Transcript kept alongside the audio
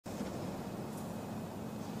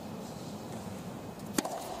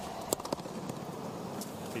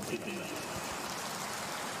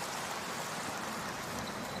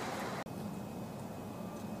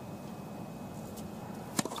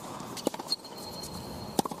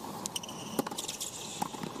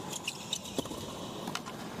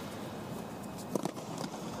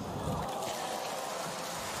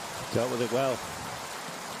Dealt with it well.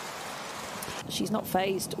 She's not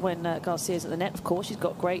phased when Garcia's at the net, of course. She's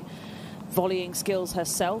got great volleying skills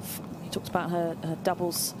herself. You talked about her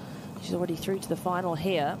doubles. She's already through to the final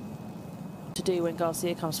here. To do when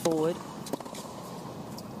Garcia comes forward.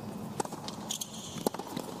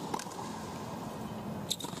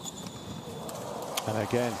 And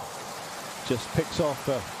again, just picks off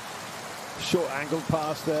a short angle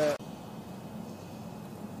pass there.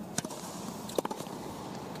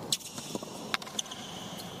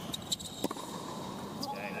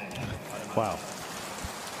 Wow,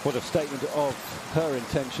 what a statement of her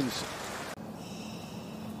intentions.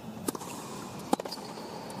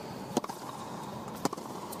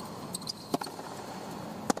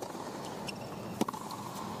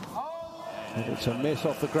 And it's a miss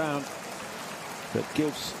off the ground that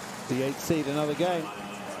gives the 8th seed another game.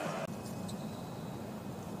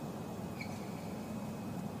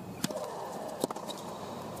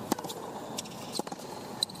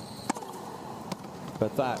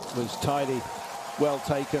 But that was tidy, well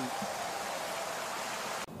taken.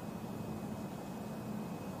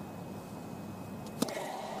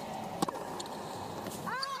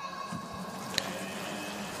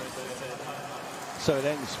 So it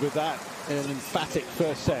ends with that, an emphatic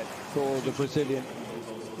first set for the Brazilian,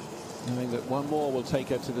 knowing that one more will take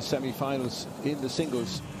her to the semi-finals in the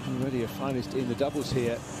singles. Already a finalist in the doubles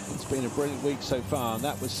here. It's been a brilliant week so far, and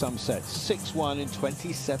that was some sets. 6-1 in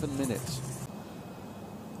 27 minutes.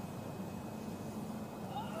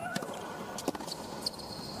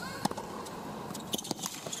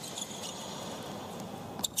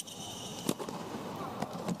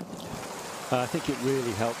 I think it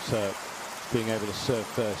really helps her being able to serve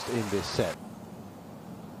first in this set.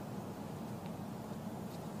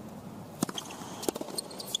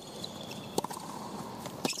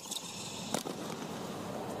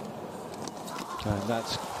 And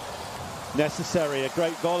that's necessary. A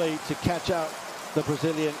great volley to catch out the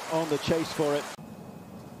Brazilian on the chase for it.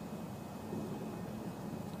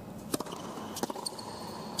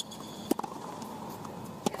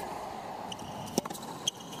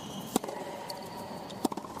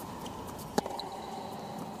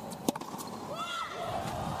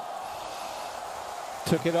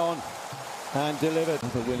 Took it on and delivered.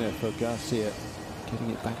 Another winner for Garcia, getting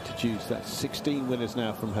it back to juice. That's 16 winners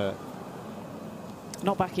now from her.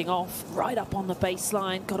 Not backing off, right up on the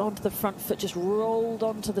baseline, got onto the front foot, just rolled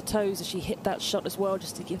onto the toes as she hit that shot as well,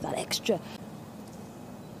 just to give that extra.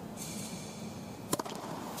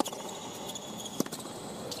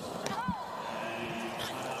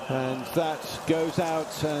 And that goes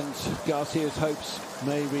out, and Garcia's hopes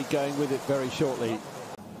may be going with it very shortly.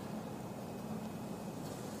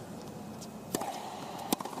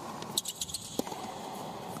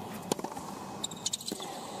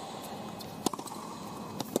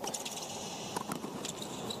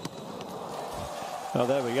 Oh,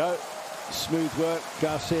 there we go. Smooth work,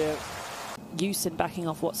 Garcia. Use in backing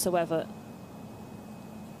off whatsoever.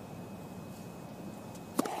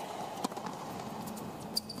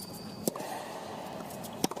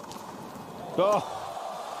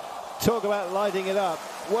 Oh, talk about lighting it up.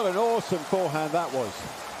 What an awesome forehand that was.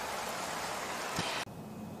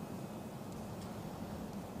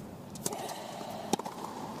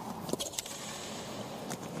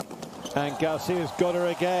 And Garcia's got her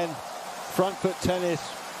again. Front foot tennis.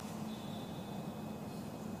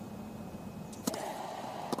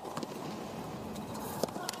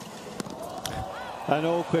 An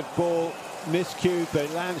awkward ball, miscued, but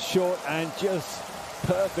it lands short and just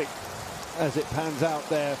perfect as it pans out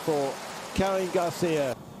there for Caroline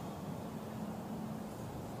Garcia.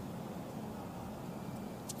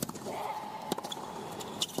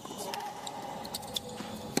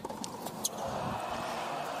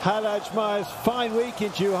 Haddad Maia's fine week in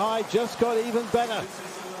Zhuhai just got even better.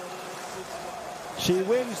 She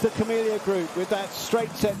wins the Camellia Group with that straight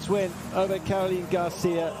sets win over Caroline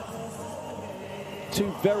Garcia.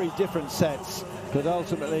 Two very different sets, but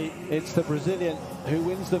ultimately it's the Brazilian who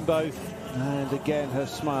wins them both. And again, her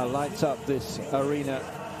smile lights up this arena.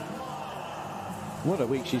 What a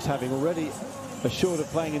week she's having already. Assured of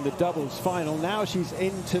playing in the doubles final. Now she's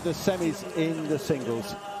into the semis in the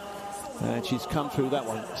singles. And she's come through that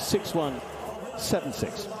one, 6-1,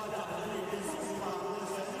 7-6.